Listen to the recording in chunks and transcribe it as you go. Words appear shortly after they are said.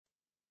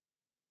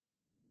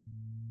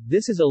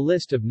This is a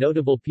list of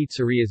notable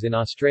pizzerias in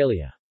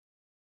Australia.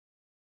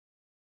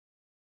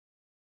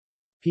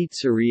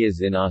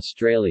 Pizzerias in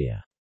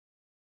Australia.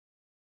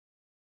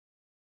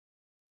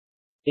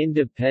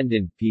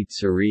 Independent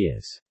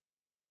pizzerias.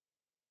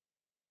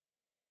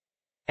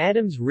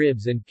 Adam's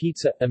Ribs and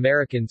Pizza,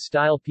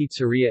 American-style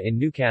pizzeria in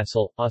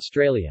Newcastle,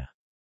 Australia.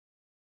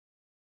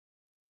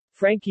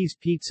 Frankie's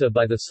Pizza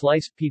by the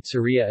Slice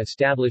Pizzeria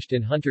established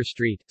in Hunter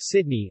Street,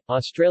 Sydney,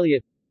 Australia.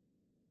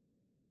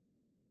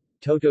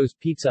 Toto's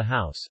Pizza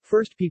House,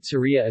 first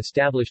pizzeria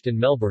established in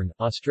Melbourne,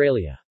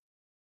 Australia.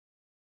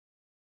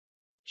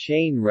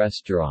 Chain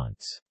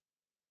restaurants.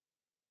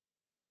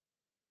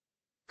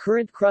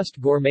 Current Crust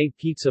Gourmet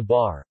Pizza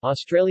Bar,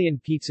 Australian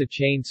pizza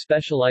chain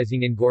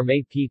specialising in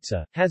gourmet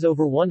pizza, has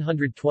over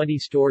 120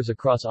 stores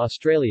across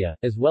Australia,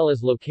 as well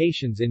as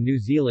locations in New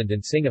Zealand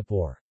and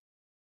Singapore.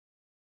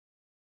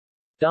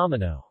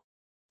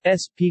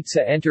 Domino's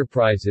Pizza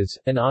Enterprises,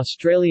 an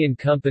Australian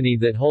company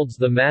that holds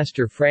the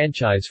master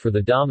franchise for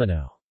the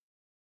Domino's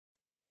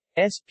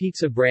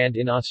pizza brand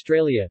in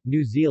Australia,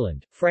 New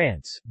Zealand,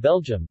 France,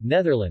 Belgium,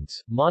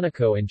 Netherlands,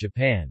 Monaco and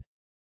Japan.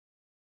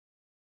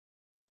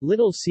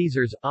 Little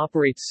Caesars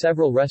operates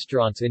several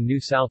restaurants in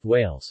New South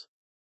Wales.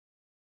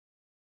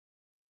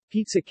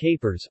 Pizza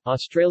Capers,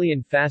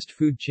 Australian fast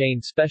food chain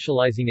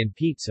specialising in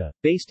pizza,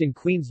 based in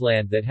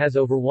Queensland that has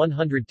over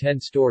 110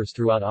 stores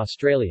throughout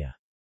Australia.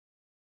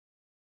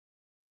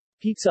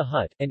 Pizza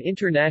Hut, an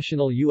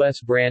international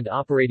U.S. brand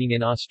operating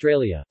in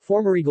Australia,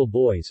 former Eagle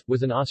Boys,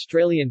 was an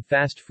Australian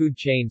fast food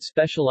chain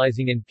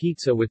specialising in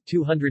pizza with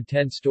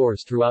 210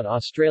 stores throughout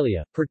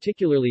Australia,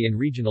 particularly in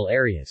regional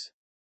areas.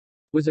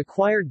 Was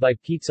acquired by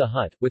Pizza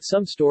Hut, with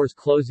some stores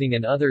closing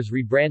and others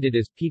rebranded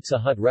as Pizza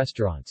Hut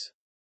restaurants.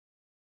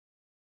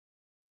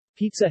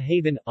 Pizza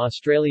Haven,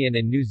 Australian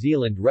and New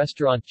Zealand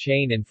restaurant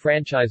chain and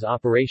franchise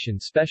operation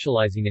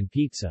specialising in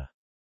pizza.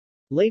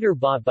 Later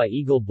bought by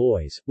Eagle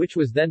Boys, which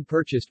was then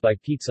purchased by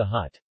Pizza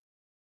Hut.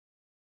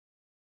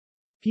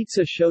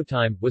 Pizza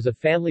Showtime, was a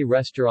family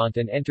restaurant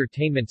and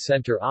entertainment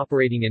centre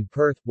operating in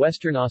Perth,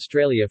 Western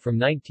Australia from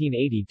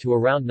 1980 to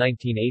around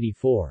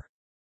 1984.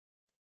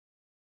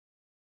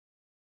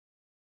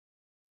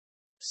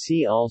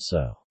 See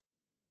also: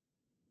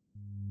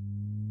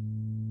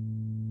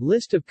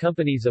 List of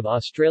companies of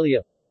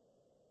Australia,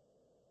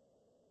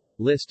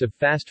 List of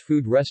fast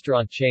food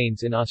restaurant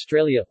chains in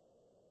Australia,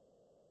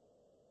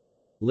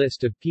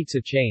 List of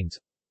pizza chains,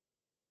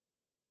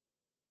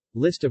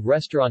 List of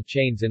restaurant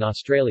chains in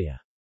Australia.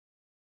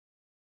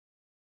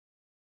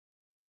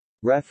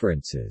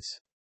 References